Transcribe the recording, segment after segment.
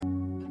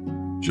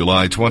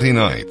July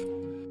 29th.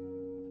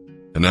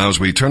 And now as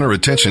we turn our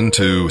attention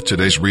to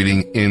today's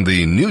reading in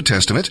the New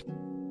Testament,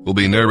 we'll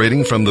be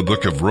narrating from the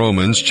book of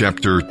Romans,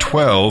 chapter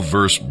 12,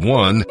 verse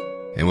 1,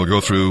 and we'll go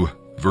through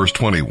verse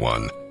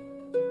 21.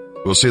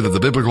 We'll see that the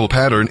biblical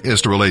pattern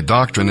is to relate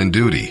doctrine and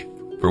duty,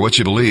 for what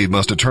you believe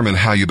must determine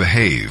how you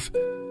behave.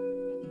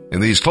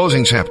 In these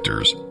closing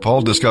chapters,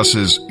 Paul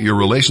discusses your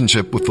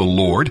relationship with the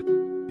Lord,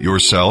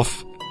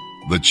 yourself,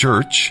 the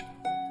church,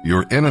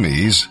 your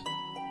enemies,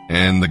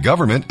 and the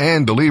government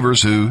and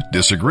believers who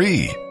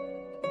disagree.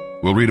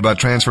 We'll read about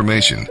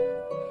transformation.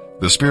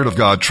 The Spirit of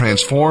God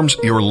transforms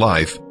your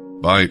life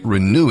by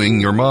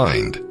renewing your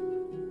mind.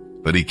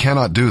 But He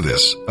cannot do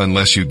this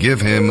unless you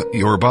give Him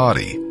your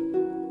body.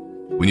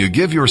 When you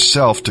give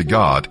yourself to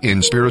God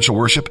in spiritual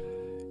worship,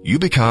 you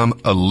become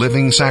a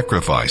living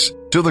sacrifice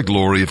to the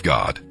glory of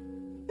God.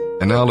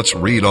 And now let's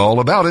read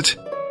all about it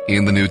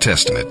in the New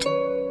Testament.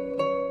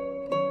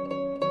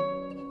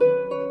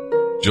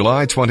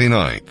 July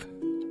 29th,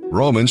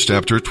 Romans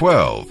chapter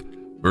 12,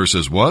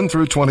 verses 1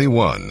 through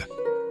 21.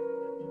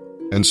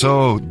 And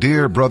so,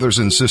 dear brothers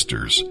and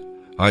sisters,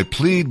 I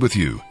plead with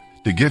you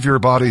to give your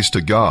bodies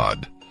to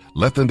God.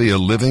 Let them be a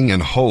living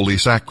and holy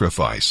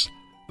sacrifice,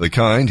 the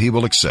kind He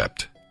will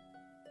accept.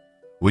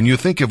 When you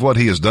think of what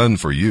He has done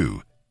for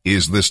you,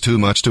 is this too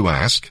much to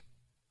ask?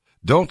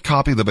 Don't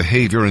copy the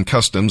behavior and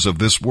customs of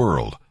this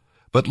world,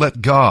 but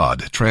let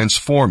God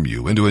transform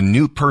you into a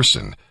new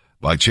person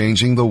by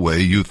changing the way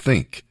you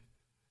think.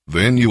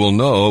 Then you will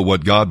know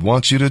what God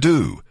wants you to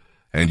do,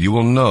 and you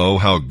will know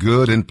how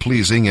good and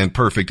pleasing and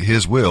perfect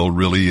His will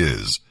really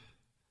is.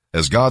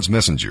 As God's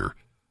messenger,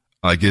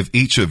 I give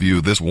each of you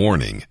this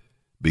warning.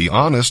 Be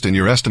honest in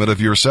your estimate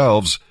of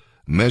yourselves,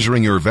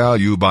 measuring your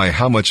value by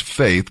how much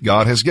faith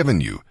God has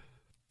given you.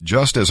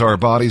 Just as our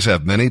bodies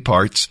have many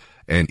parts,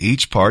 and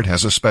each part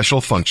has a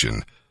special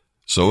function,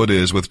 so it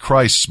is with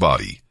Christ's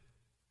body.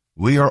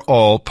 We are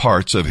all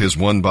parts of His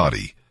one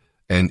body,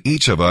 and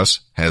each of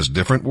us has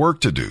different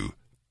work to do.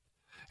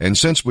 And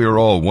since we are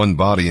all one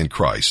body in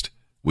Christ,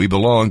 we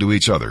belong to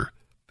each other,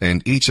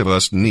 and each of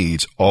us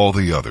needs all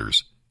the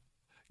others.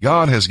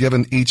 God has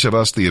given each of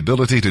us the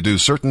ability to do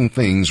certain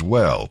things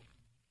well.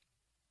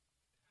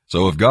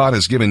 So if God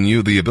has given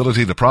you the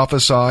ability to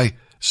prophesy,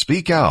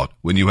 speak out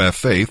when you have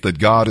faith that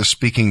God is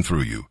speaking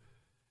through you.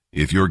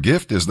 If your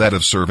gift is that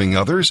of serving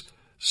others,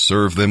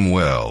 serve them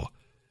well.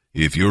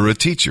 If you're a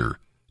teacher,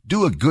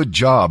 do a good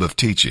job of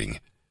teaching.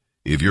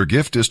 If your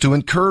gift is to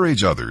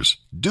encourage others,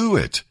 do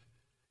it.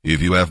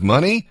 If you have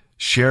money,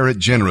 share it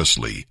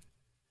generously.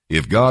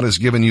 If God has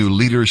given you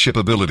leadership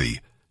ability,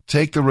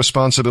 take the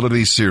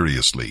responsibility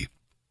seriously.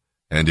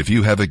 And if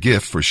you have a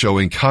gift for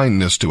showing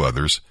kindness to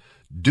others,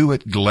 do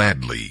it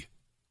gladly.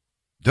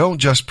 Don't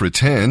just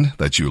pretend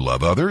that you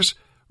love others.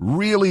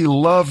 Really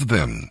love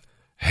them.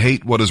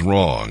 Hate what is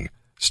wrong.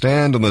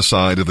 Stand on the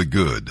side of the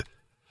good.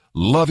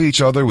 Love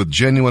each other with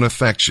genuine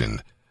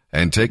affection,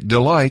 and take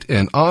delight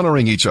in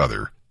honoring each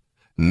other.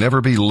 Never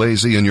be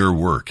lazy in your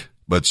work,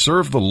 but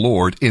serve the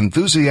Lord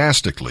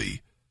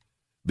enthusiastically.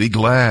 Be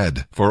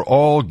glad for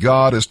all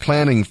God is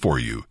planning for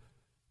you.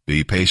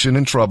 Be patient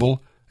in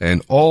trouble,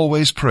 and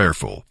always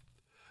prayerful.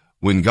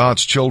 When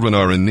God's children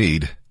are in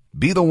need,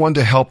 be the one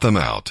to help them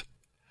out.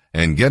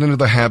 And get into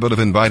the habit of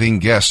inviting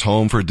guests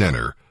home for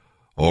dinner,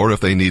 or if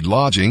they need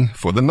lodging,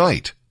 for the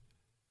night.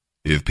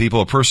 If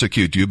people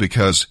persecute you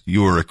because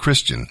you are a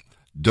Christian,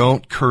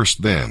 don't curse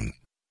them.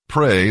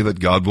 Pray that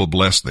God will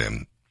bless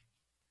them.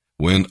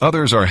 When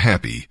others are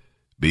happy,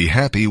 be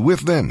happy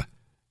with them.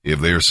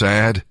 If they are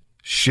sad,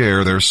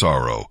 share their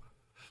sorrow.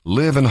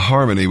 Live in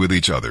harmony with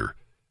each other.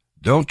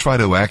 Don't try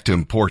to act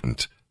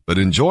important, but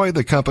enjoy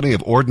the company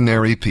of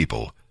ordinary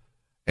people.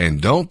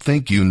 And don't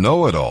think you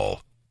know it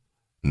all.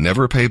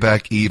 Never pay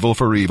back evil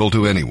for evil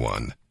to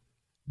anyone.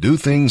 Do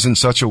things in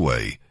such a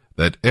way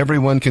that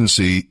everyone can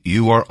see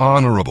you are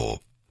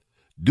honorable.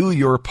 Do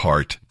your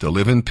part to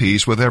live in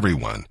peace with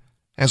everyone,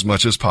 as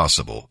much as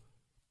possible.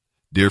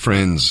 Dear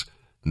friends,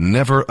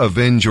 never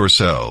avenge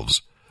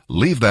yourselves.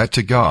 Leave that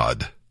to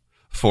God.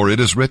 For it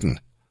is written,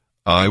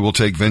 I will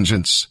take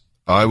vengeance.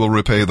 I will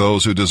repay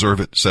those who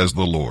deserve it, says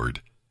the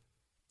Lord.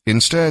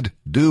 Instead,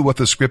 do what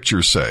the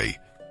Scriptures say.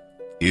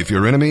 If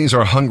your enemies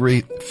are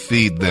hungry,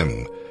 feed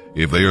them.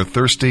 If they are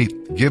thirsty,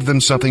 give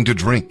them something to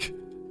drink.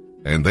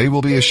 And they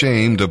will be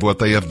ashamed of what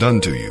they have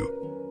done to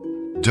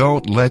you.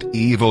 Don't let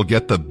evil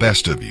get the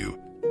best of you,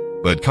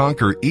 but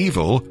conquer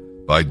evil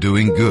by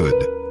doing good.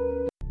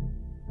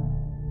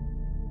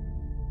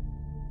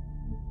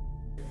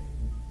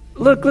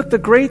 Look, the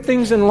great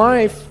things in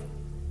life,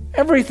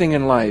 everything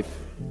in life,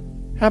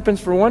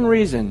 happens for one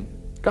reason,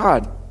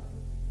 God.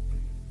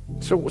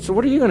 So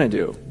what are you going to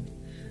do?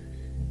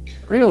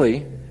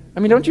 Really? I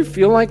mean, don't you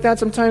feel like that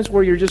sometimes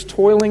where you're just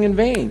toiling in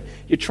vain?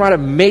 You try to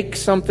make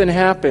something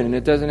happen and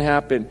it doesn't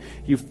happen.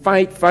 You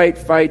fight,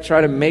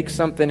 try to make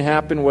something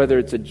happen, whether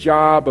it's a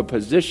job, a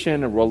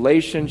position, a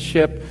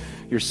relationship,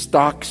 your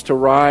stocks to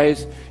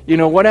rise,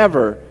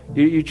 whatever.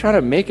 You try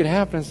to make it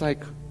happen. It's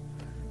like,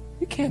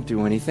 you can't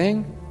do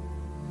anything.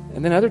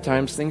 And then other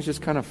times things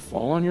just kind of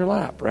fall on your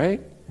lap, right?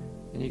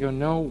 And you go,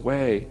 no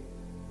way.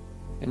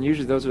 And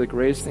usually those are the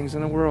greatest things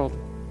in the world.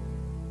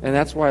 And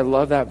that's why I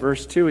love that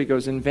verse too. He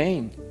goes, in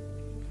vain.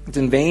 It's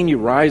in vain you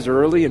rise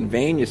early, in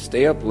vain you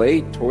stay up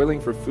late,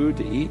 toiling for food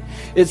to eat.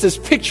 It's this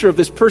picture of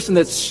this person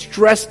that's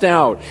stressed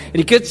out. And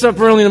he gets up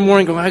early in the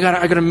morning going, I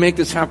gotta make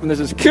this happen. This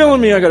is killing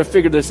me. I gotta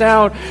figure this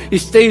out. He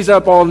stays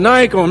up all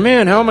night going,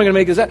 man, how am I gonna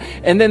make this happen?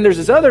 And then there's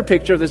this other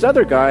picture of this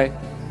other guy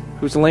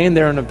who's laying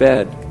there in a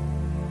bed.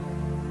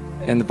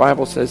 And the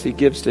Bible says he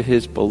gives to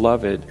his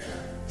beloved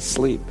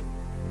sleep.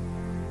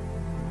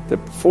 The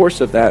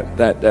force of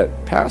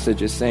that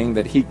passage is saying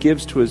that he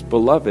gives to his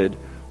beloved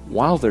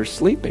while they're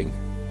sleeping.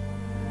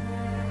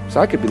 So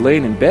I could be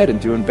laying in bed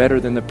and doing better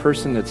than the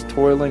person that's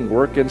toiling,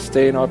 working,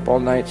 staying up all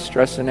night,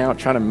 stressing out,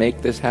 trying to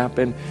make this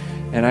happen.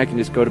 And I can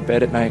just go to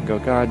bed at night and go,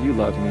 God, you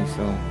love me,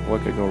 so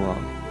what could go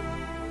wrong?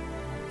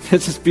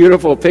 It's this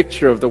beautiful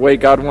picture of the way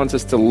God wants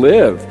us to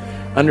live,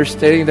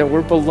 understanding that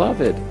we're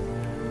beloved.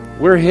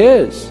 We're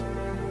His.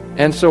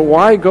 And so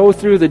why go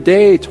through the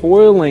day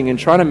toiling and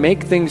trying to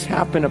make things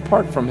happen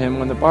apart from Him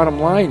when the bottom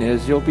line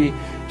is you'll be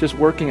just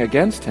working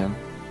against Him?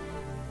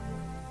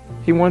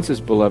 He wants His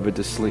beloved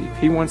to sleep.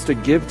 He wants to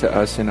give to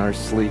us in our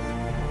sleep.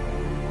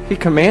 He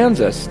commands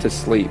us to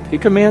sleep. He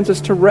commands us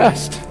to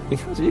rest. He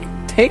goes, you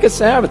can take a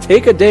Sabbath,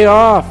 take a day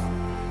off.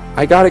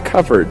 I got it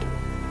covered.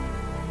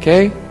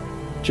 Okay?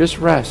 Just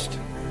rest.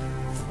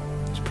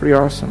 It's pretty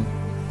awesome.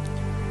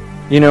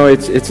 You know,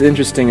 it's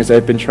interesting as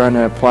I've been trying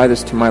to apply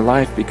this to my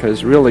life,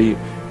 because really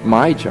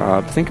my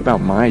job, think about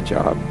my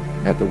job.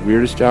 I had the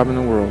weirdest job in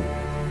the world.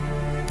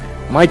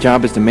 My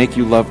job is to make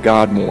you love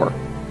God more.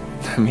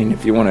 I mean,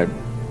 if you want to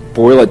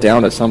boil it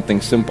down to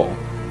something simple,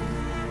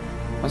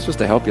 I'm supposed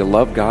to help you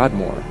love God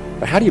more.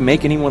 But how do you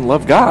make anyone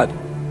love God?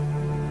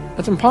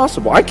 That's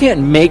impossible. I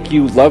can't make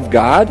you love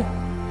God.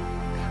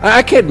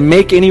 I can't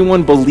make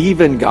anyone believe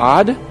in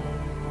God.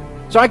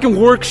 So I can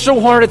work so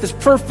hard at this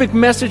perfect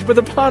message, but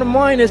the bottom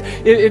line is,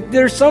 if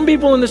there's some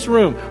people in this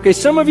room, okay,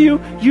 some of you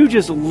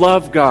just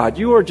love God.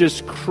 You are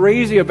just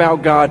crazy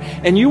about God,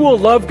 and you will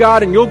love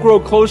God and you'll grow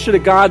closer to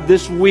God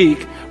this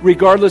week,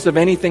 regardless of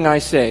anything I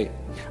say.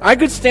 I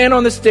could stand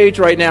on the stage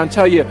right now and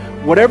tell you,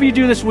 whatever you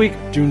do this week,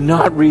 do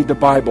not read the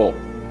Bible.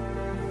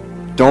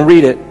 Don't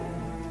read it.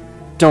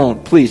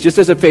 Don't, please, just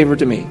as a favor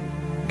to me.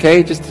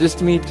 Okay, just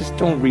to me, just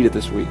don't read it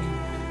this week.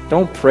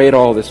 Don't pray at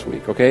all this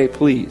week, okay,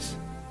 please.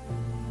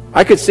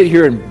 I could sit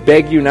here and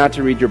beg you not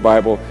to read your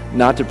Bible,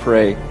 not to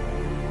pray,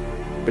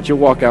 but you'll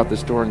walk out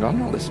this door and go, I'm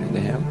not listening to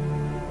him.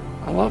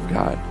 I love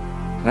God,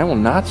 and I will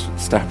not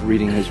stop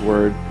reading His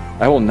Word.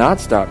 I will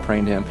not stop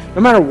praying to Him. No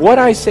matter what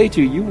I say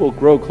to you, you will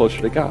grow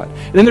closer to God.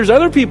 And then there's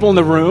other people in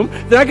the room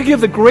that I could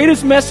give the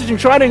greatest message and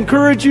try to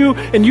encourage you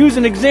and use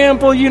an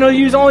example,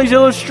 use all these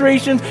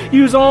illustrations,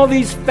 use all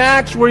these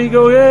facts where you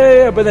go,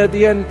 yeah, but at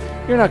the end,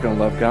 you're not going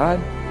to love God.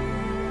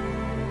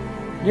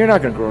 You're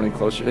not going to grow any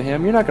closer to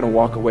Him. You're not going to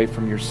walk away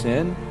from your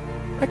sin.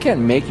 I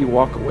can't make you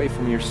walk away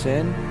from your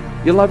sin.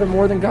 You love Him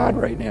more than God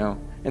right now.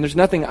 And there's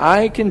nothing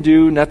I can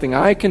do, nothing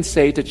I can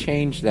say to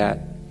change that.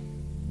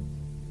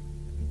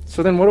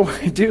 So then what do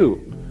I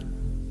do?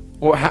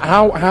 Well,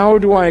 how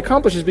do I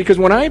accomplish this? Because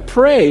when I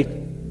pray,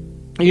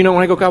 when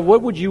I go, God,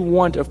 what would you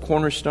want of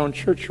Cornerstone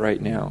Church right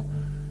now?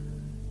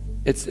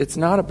 It's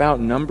not about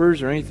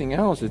numbers or anything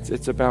else.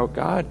 It's about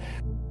God.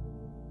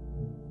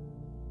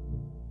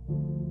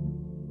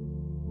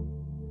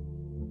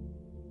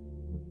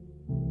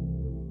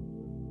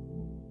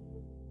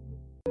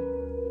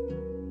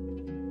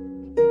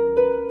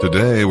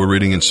 Today we're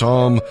reading in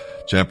Psalm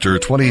chapter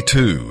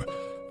 22,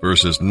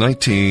 verses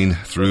 19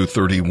 through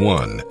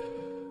 31.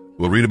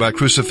 We'll read about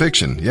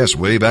crucifixion, yes,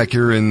 way back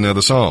here in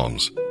the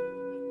Psalms.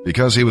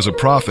 Because he was a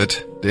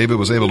prophet, David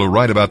was able to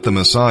write about the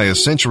Messiah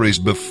centuries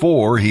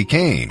before he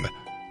came.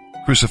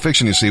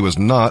 Crucifixion, you see, was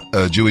not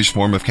a Jewish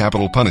form of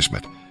capital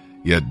punishment,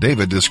 yet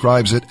David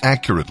describes it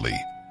accurately.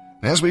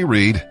 As we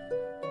read,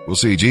 we'll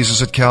see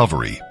Jesus at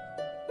Calvary,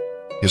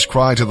 his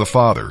cry to the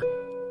Father,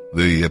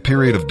 the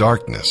period of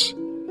darkness,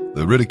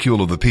 the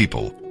ridicule of the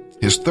people,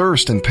 his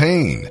thirst and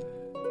pain,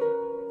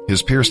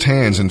 his pierced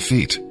hands and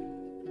feet,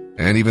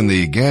 and even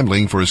the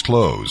gambling for his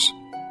clothes.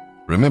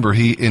 Remember,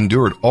 he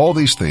endured all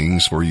these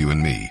things for you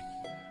and me.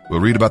 We'll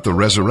read about the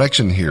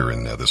resurrection here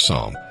in this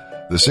psalm.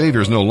 The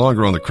Savior is no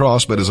longer on the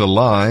cross, but is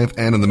alive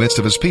and in the midst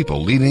of his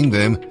people, leading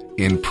them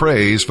in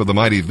praise for the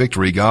mighty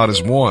victory God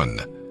has won.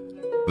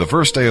 The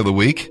first day of the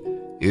week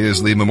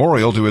is the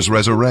memorial to his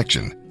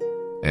resurrection,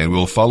 and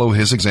we'll follow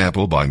his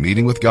example by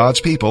meeting with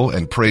God's people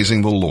and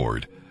praising the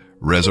Lord.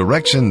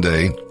 Resurrection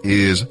Day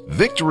is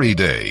Victory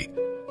Day,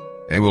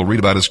 and we'll read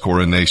about his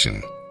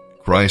coronation.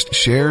 Christ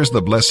shares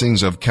the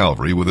blessings of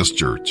Calvary with his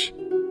church,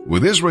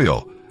 with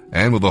Israel,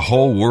 and with the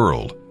whole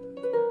world.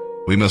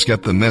 We must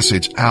get the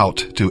message out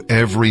to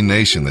every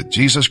nation that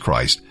Jesus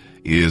Christ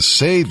is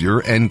Savior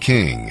and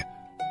King.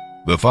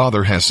 The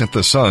Father has sent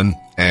the Son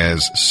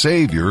as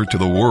Savior to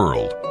the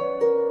world.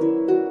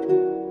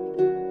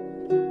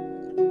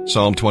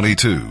 Psalm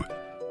 22,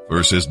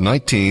 verses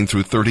 19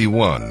 through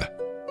 31.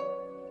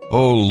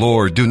 O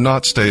Lord, do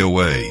not stay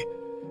away.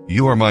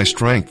 You are my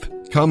strength.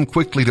 Come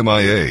quickly to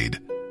my aid.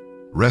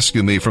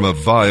 Rescue me from a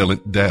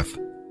violent death.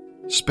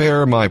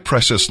 Spare my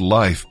precious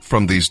life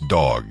from these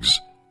dogs.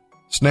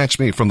 Snatch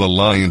me from the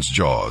lion's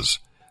jaws,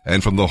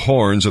 and from the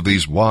horns of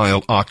these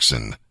wild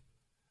oxen.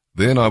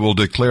 Then I will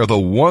declare the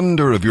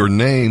wonder of your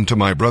name to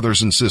my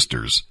brothers and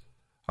sisters.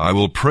 I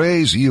will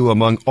praise you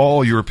among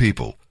all your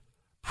people.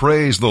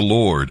 Praise the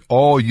Lord,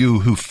 all you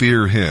who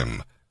fear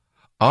him.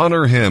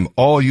 Honor him,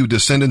 all you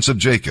descendants of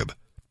Jacob.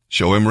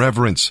 Show him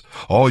reverence,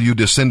 all you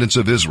descendants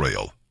of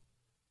Israel.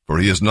 For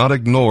he has not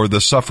ignored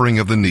the suffering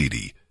of the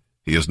needy.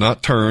 He has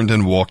not turned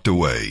and walked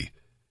away.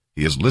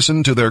 He has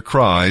listened to their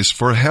cries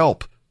for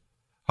help.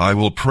 I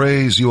will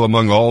praise you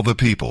among all the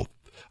people.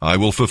 I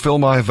will fulfill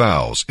my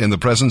vows in the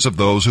presence of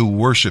those who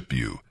worship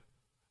you.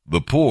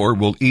 The poor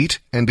will eat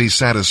and be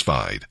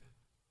satisfied.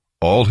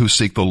 All who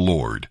seek the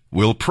Lord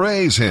will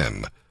praise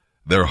him.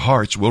 Their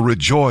hearts will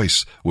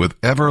rejoice with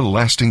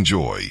everlasting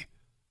joy.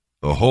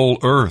 The whole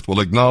earth will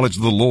acknowledge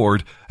the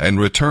Lord and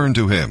return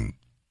to him.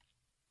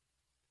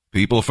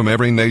 People from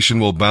every nation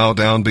will bow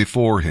down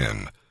before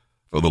him.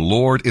 For the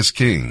Lord is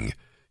king.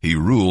 He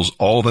rules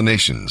all the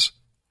nations.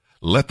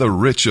 Let the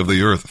rich of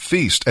the earth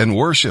feast and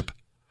worship.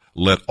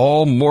 Let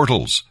all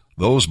mortals,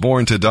 those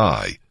born to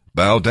die,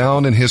 bow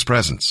down in his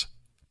presence.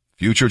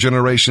 Future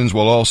generations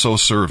will also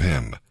serve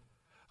him.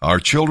 Our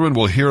children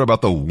will hear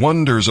about the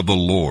wonders of the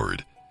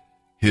Lord.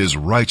 His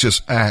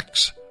righteous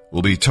acts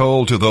will be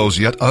told to those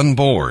yet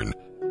unborn.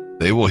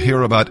 They will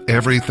hear about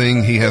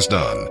everything he has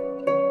done.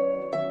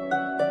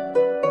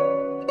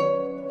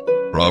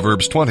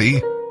 Proverbs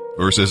 20,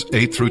 verses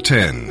 8 through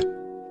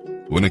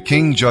 10. When a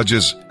king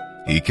judges,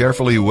 he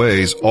carefully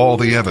weighs all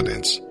the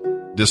evidence,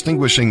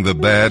 distinguishing the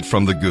bad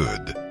from the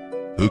good.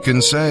 Who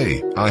can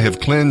say, I have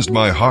cleansed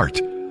my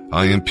heart,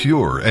 I am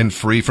pure and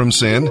free from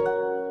sin?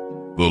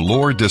 The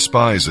Lord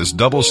despises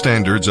double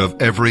standards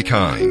of every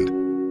kind.